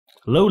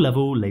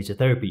low-level laser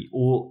therapy,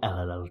 or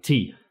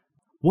LLLT.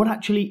 What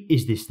actually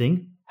is this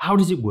thing? How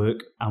does it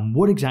work? And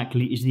what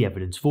exactly is the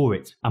evidence for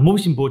it? And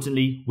most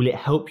importantly, will it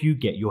help you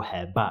get your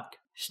hair back?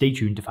 Stay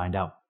tuned to find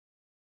out.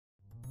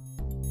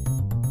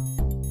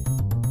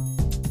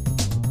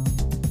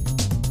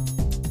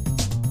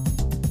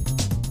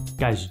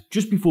 Guys,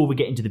 just before we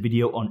get into the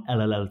video on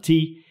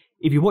LLLT,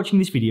 if you're watching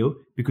this video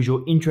because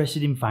you're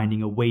interested in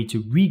finding a way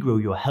to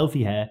regrow your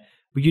healthy hair,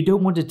 but you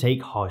don't want to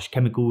take harsh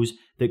chemicals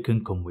that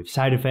can come with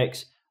side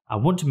effects, I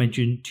want to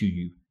mention to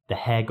you the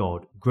Hair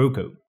Guard Grow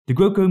Comb. The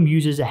Grow Comb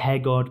uses a hair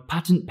guard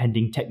patent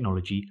pending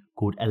technology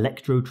called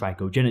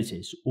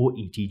electrotrichogenesis, or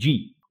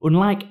ETG.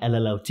 Unlike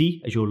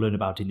LLLT, as you'll learn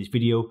about in this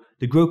video,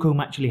 the Grow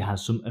Comb actually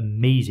has some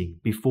amazing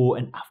before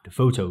and after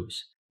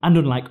photos. And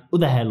unlike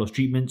other hair loss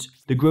treatments,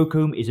 the Grow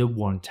Comb is a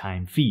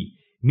one-time fee,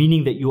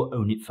 meaning that you'll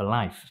own it for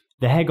life.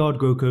 The Hair Guard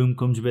Grow Comb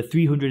comes with a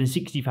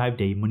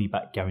 365-day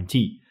money-back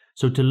guarantee,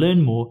 so to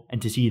learn more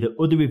and to see the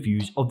other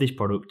reviews of this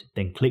product,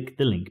 then click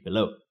the link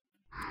below.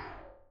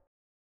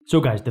 So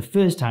guys, the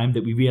first time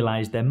that we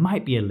realised there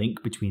might be a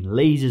link between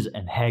lasers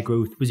and hair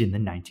growth was in the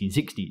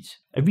 1960s.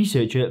 A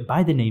researcher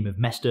by the name of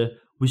Mester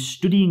was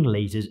studying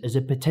lasers as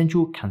a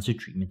potential cancer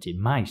treatment in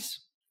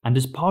mice. And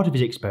as part of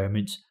his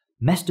experiments,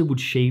 Mester would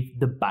shave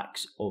the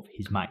backs of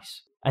his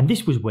mice. And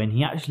this was when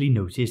he actually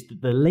noticed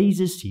that the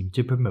lasers seemed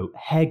to promote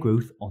hair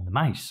growth on the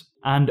mice.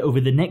 And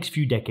over the next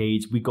few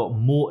decades, we got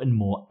more and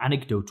more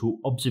anecdotal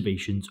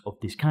observations of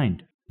this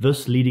kind,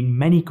 thus leading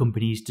many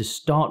companies to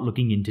start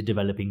looking into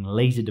developing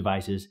laser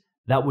devices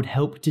that would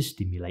help to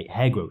stimulate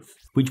hair growth,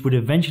 which would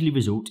eventually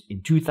result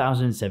in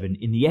 2007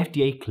 in the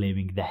FDA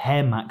clearing the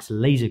Hair Max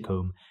laser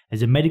comb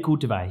as a medical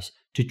device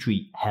to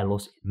treat hair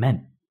loss in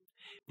men.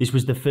 This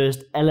was the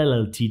first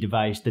LLLT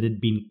device that had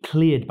been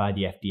cleared by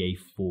the FDA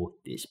for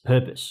this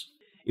purpose.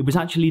 It was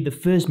actually the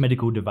first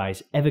medical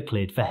device ever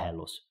cleared for hair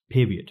loss,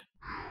 period.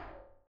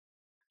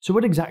 So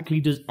what exactly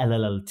does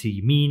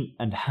LLLT mean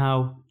and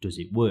how does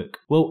it work?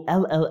 Well,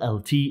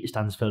 LLLT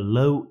stands for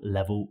low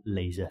level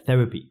laser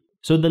therapy.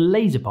 So the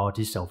laser part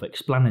is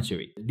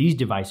self-explanatory. These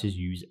devices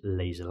use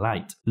laser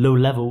light. Low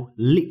level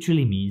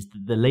literally means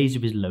that the laser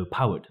is low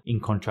powered,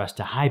 in contrast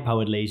to high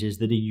powered lasers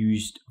that are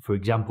used, for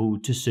example,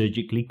 to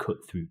surgically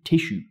cut through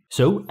tissue.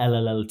 So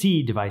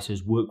LLLT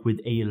devices work with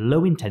a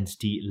low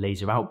intensity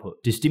laser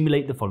output to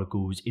stimulate the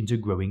follicles into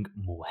growing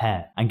more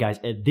hair. And guys,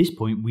 at this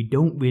point, we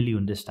don't really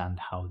understand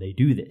how they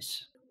do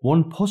this.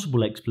 One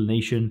possible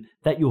explanation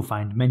that you'll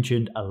find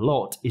mentioned a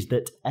lot is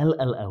that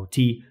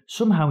LLLT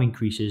somehow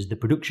increases the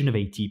production of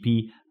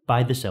ATP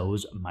by the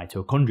cell's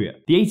mitochondria.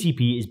 The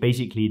ATP is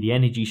basically the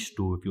energy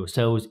store of your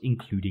cells,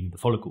 including the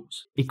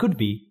follicles. It could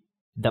be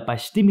that by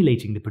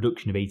stimulating the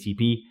production of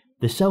ATP,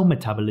 the cell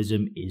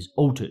metabolism is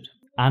altered,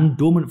 and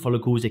dormant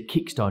follicles are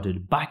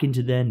kickstarted back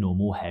into their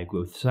normal hair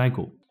growth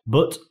cycle.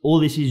 But all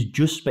this is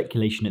just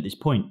speculation at this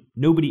point.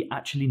 Nobody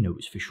actually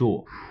knows for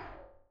sure.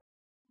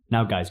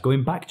 Now guys,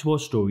 going back to our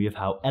story of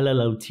how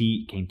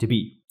LLLT came to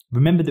be.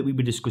 Remember that we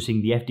were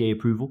discussing the FDA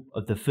approval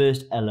of the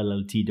first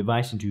LLLT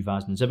device in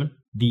 2007,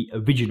 the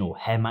original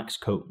Hair Max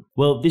comb.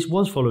 Well, this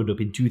was followed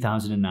up in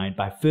 2009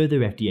 by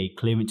further FDA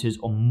clearances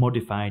on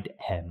modified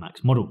Hair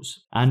Max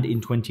models. And in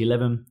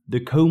 2011,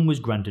 the comb was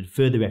granted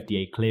further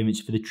FDA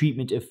clearance for the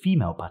treatment of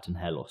female pattern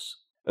hair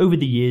loss. Over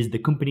the years, the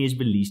company has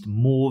released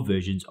more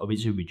versions of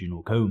its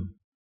original comb.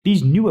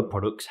 These newer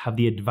products have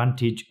the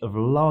advantage of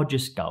larger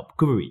scalp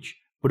coverage,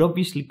 but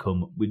obviously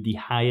come with the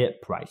higher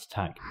price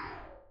tag.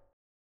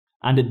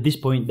 And at this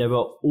point, there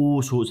are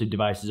all sorts of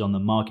devices on the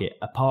market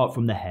apart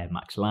from the Hair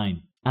Max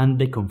line, and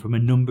they come from a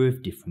number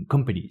of different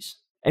companies.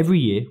 Every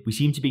year, we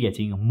seem to be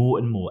getting more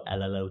and more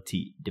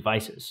LLLT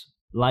devices.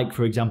 Like,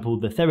 for example,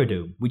 the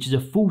Theradome, which is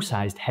a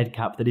full-sized head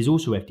cap that is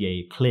also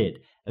FDA cleared,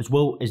 as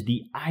well as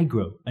the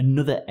iGrow,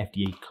 another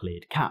FDA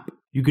cleared cap.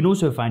 You can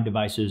also find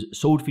devices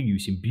sold for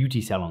use in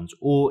beauty salons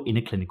or in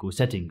a clinical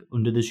setting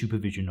under the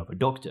supervision of a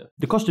doctor.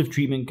 The cost of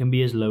treatment can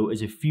be as low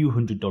as a few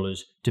 $100s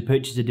to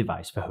purchase a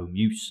device for home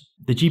use.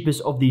 The cheapest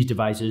of these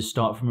devices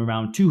start from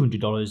around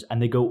 $200 and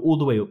they go all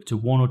the way up to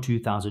 $1,000 or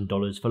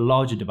 $2,000 for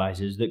larger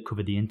devices that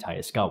cover the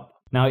entire scalp.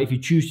 Now, if you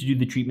choose to do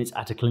the treatments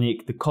at a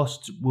clinic, the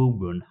costs will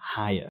run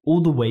higher,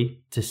 all the way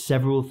to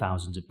several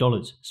thousands of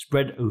dollars,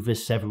 spread over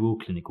several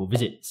clinical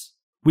visits.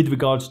 With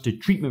regards to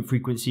treatment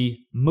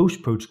frequency,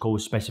 most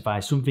protocols specify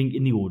something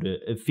in the order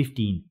of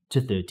 15 to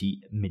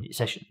 30 minute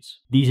sessions.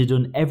 These are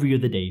done every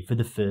other day for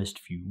the first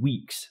few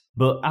weeks,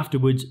 but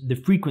afterwards the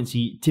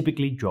frequency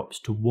typically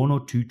drops to 1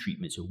 or 2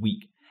 treatments a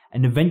week,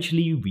 and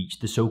eventually you reach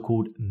the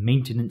so-called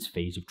maintenance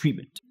phase of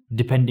treatment.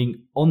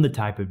 Depending on the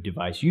type of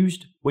device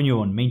used, when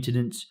you're on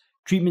maintenance,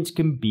 treatments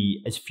can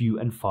be as few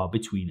and far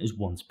between as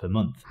once per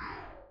month.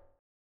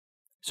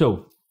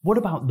 So, what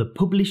about the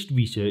published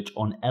research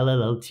on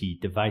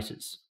LLLT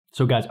devices?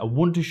 So guys, I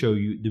want to show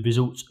you the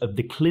results of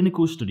the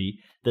clinical study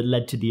that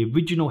led to the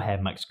original Hair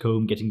Max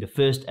comb getting the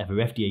first ever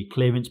FDA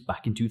clearance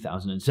back in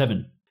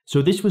 2007.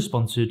 So this was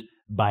sponsored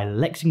by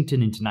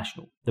Lexington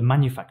International, the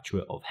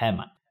manufacturer of Hair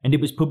Max, and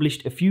it was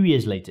published a few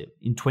years later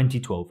in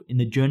 2012 in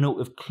the Journal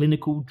of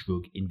Clinical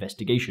Drug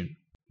Investigation.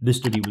 The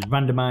study was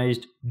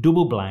randomized,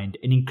 double-blind,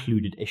 and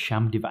included a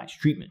sham device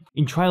treatment.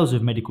 In trials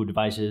of medical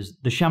devices,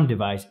 the sham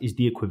device is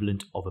the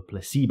equivalent of a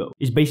placebo.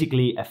 It's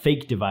basically a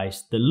fake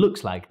device that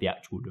looks like the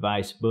actual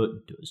device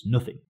but does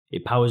nothing.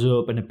 It powers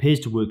up and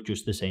appears to work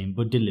just the same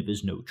but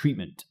delivers no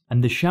treatment.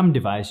 And the sham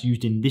device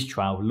used in this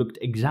trial looked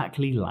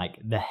exactly like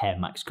the Hair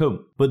Max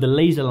comb, but the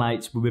laser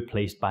lights were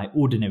replaced by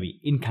ordinary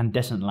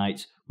incandescent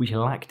lights which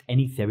lacked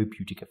any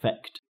therapeutic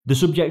effect. The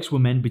subjects were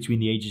men between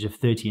the ages of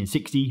 30 and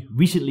 60,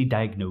 recently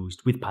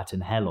diagnosed with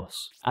pattern hair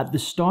loss. At the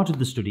start of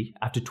the study,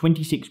 after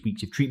 26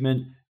 weeks of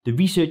treatment, the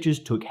researchers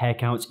took hair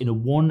counts in a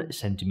 1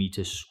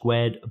 centimeter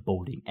squared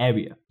balding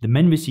area. The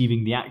men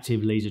receiving the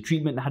active laser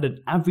treatment had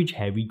an average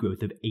hair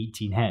regrowth of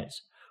 18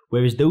 hairs,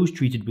 whereas those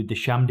treated with the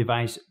sham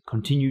device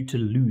continued to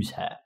lose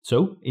hair.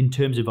 So, in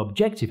terms of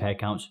objective hair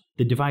counts,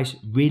 the device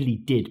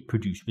really did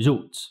produce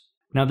results.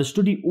 Now, the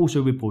study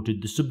also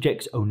reported the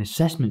subjects' own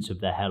assessments of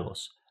their hair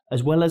loss,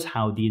 as well as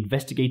how the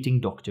investigating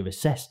doctor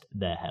assessed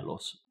their hair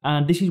loss.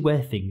 And this is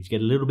where things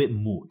get a little bit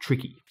more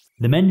tricky.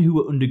 The men who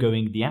were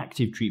undergoing the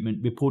active treatment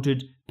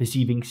reported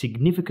perceiving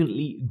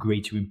significantly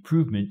greater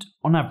improvement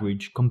on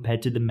average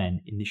compared to the men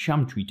in the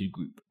sham-treated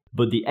group.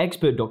 But the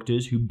expert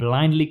doctors who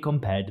blindly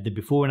compared the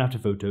before and after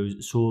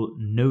photos saw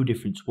no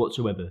difference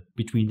whatsoever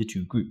between the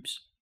two groups.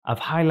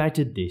 I've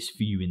highlighted this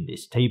for you in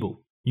this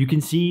table. You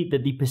can see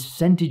that the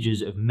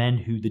percentages of men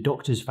who the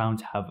doctors found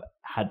to have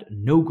had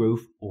no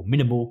growth or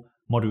minimal,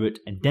 moderate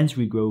and dense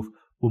regrowth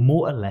were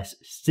more or less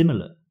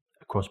similar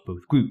across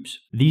both groups.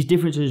 These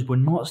differences were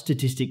not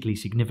statistically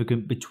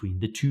significant between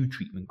the two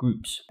treatment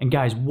groups. And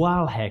guys,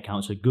 while hair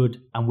counts are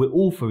good and we're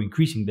all for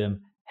increasing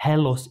them, hair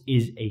loss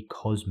is a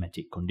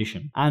cosmetic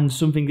condition and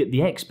something that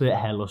the expert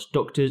hair loss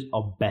doctors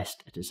are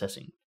best at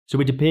assessing. So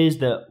it appears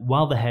that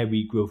while the hair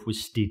regrowth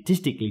was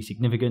statistically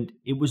significant,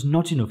 it was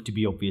not enough to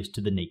be obvious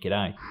to the naked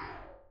eye.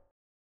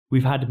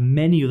 We've had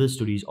many other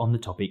studies on the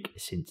topic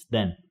since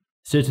then.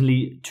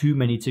 Certainly too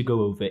many to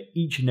go over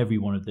each and every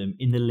one of them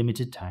in the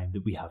limited time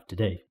that we have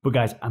today. But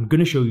guys, I'm going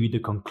to show you the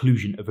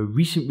conclusion of a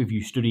recent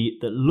review study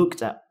that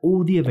looked at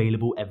all the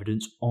available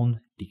evidence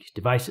on these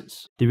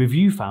devices. The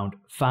review found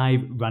 5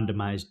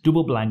 randomized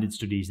double-blinded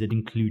studies that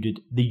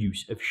included the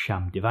use of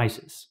sham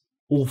devices.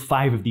 All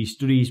 5 of these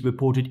studies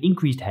reported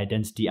increased hair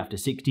density after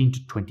 16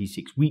 to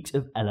 26 weeks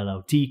of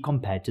LLLT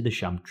compared to the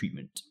sham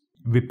treatment.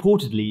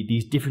 Reportedly,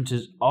 these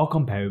differences are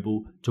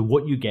comparable to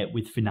what you get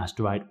with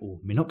finasteride or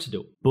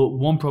minoxidil. But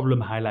one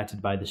problem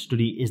highlighted by the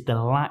study is the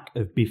lack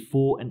of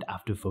before and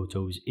after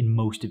photos in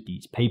most of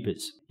these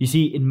papers. You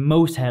see, in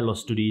most hair loss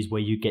studies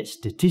where you get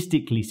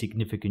statistically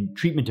significant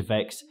treatment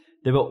effects,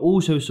 there are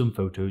also some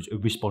photos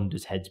of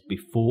responders' heads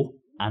before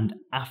and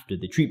after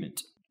the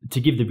treatment, to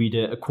give the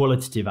reader a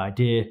qualitative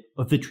idea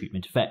of the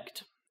treatment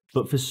effect.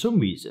 But for some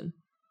reason,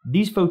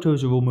 these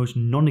photos are almost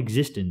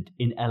non-existent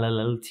in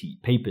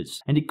LLLT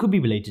papers, and it could be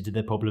related to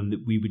the problem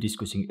that we were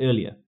discussing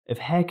earlier, of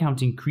hair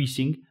count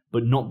increasing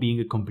but not being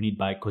accompanied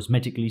by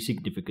cosmetically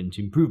significant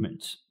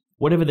improvements.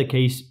 Whatever the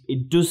case,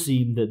 it does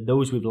seem that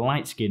those with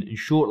light skin and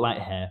short light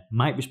hair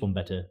might respond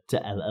better to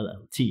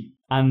LLLT.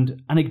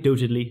 And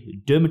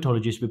anecdotally,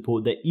 dermatologists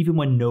report that even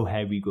when no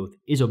hair regrowth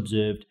is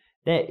observed,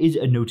 there is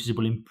a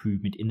noticeable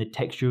improvement in the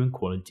texture and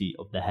quality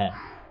of the hair.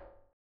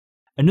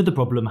 Another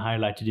problem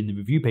highlighted in the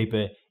review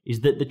paper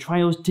is that the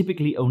trials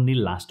typically only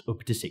last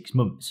up to 6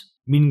 months,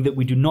 meaning that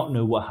we do not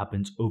know what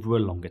happens over a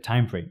longer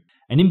time frame,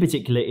 and in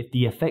particular if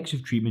the effects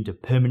of treatment are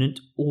permanent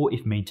or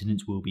if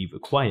maintenance will be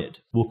required.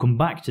 We'll come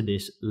back to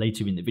this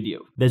later in the video.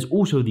 There's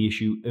also the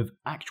issue of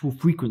actual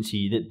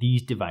frequency that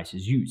these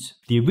devices use.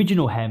 The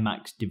original Hair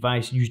Max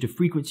device used a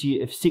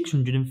frequency of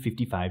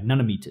 655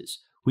 nanometers,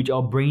 which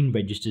our brain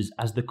registers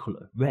as the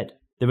colour red.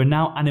 There are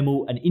now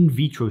animal and in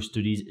vitro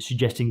studies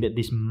suggesting that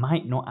this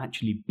might not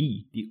actually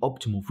be the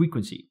optimal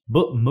frequency,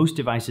 but most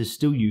devices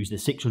still use the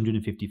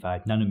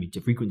 655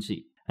 nanometer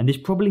frequency. And this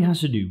probably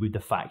has to do with the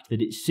fact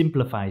that it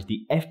simplifies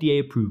the FDA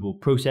approval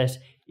process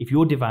if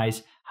your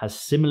device has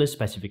similar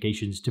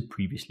specifications to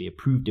previously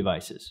approved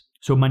devices.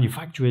 So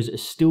manufacturers are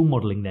still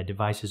modelling their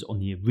devices on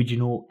the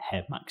original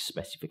Hair Max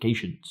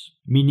specifications,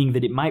 meaning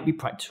that it might be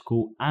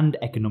practical and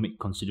economic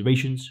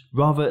considerations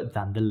rather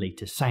than the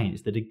latest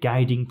science that are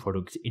guiding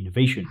product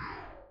innovation.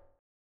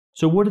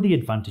 So what are the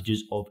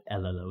advantages of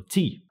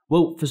LLLT?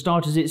 Well, for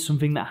starters, it's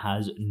something that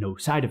has no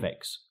side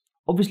effects.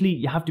 Obviously,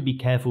 you have to be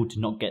careful to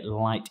not get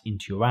light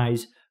into your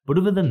eyes, but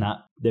other than that,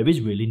 there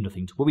is really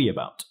nothing to worry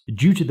about.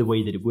 Due to the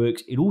way that it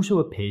works, it also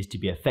appears to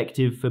be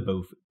effective for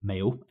both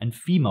male and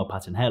female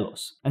pattern hair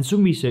loss. And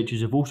some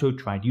researchers have also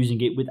tried using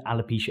it with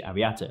alopecia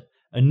areata,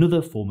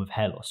 another form of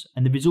hair loss,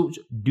 and the results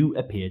do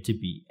appear to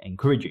be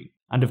encouraging.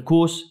 And of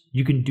course,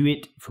 you can do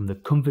it from the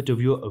comfort of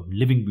your own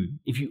living room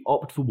if you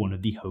opt for one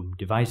of the home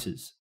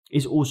devices.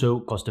 It's also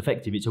cost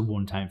effective, it's a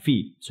one-time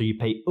fee, so you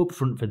pay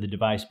upfront for the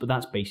device, but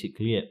that's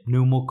basically it,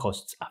 no more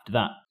costs after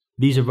that.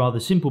 These are rather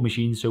simple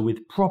machines, so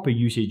with proper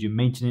usage and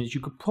maintenance,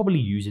 you could probably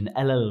use an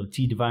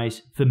LLLT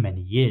device for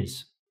many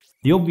years.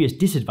 The obvious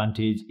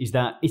disadvantage is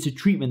that it's a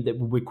treatment that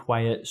will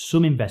require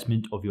some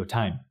investment of your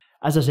time.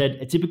 As I said,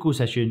 a typical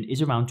session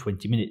is around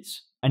 20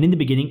 minutes. And in the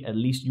beginning, at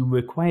least, you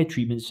require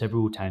treatment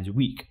several times a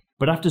week.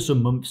 But after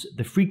some months,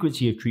 the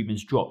frequency of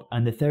treatments drop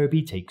and the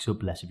therapy takes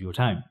up less of your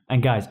time.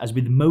 And guys, as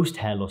with most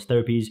hair loss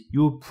therapies, you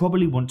will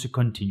probably want to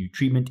continue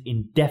treatment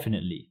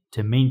indefinitely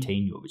to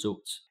maintain your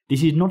results.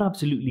 This is not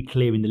absolutely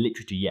clear in the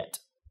literature yet.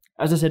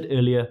 As I said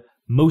earlier,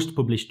 most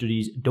published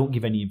studies don't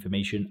give any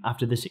information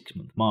after the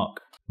 6-month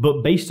mark.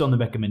 But based on the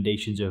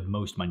recommendations of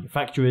most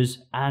manufacturers,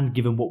 and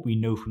given what we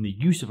know from the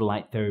use of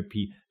light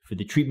therapy for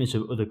the treatments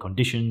of other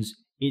conditions,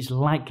 it's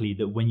likely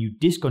that when you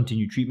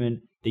discontinue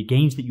treatment, the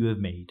gains that you have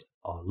made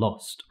are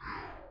lost.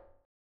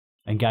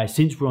 And guys,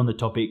 since we're on the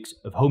topics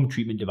of home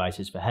treatment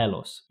devices for hair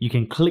loss, you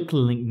can click the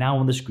link now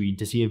on the screen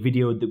to see a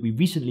video that we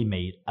recently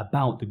made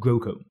about the Grow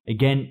Comb.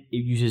 Again,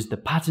 it uses the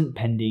patent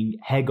pending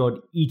HairGuard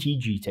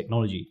ETG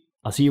technology.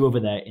 I'll see you over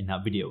there in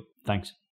that video. Thanks.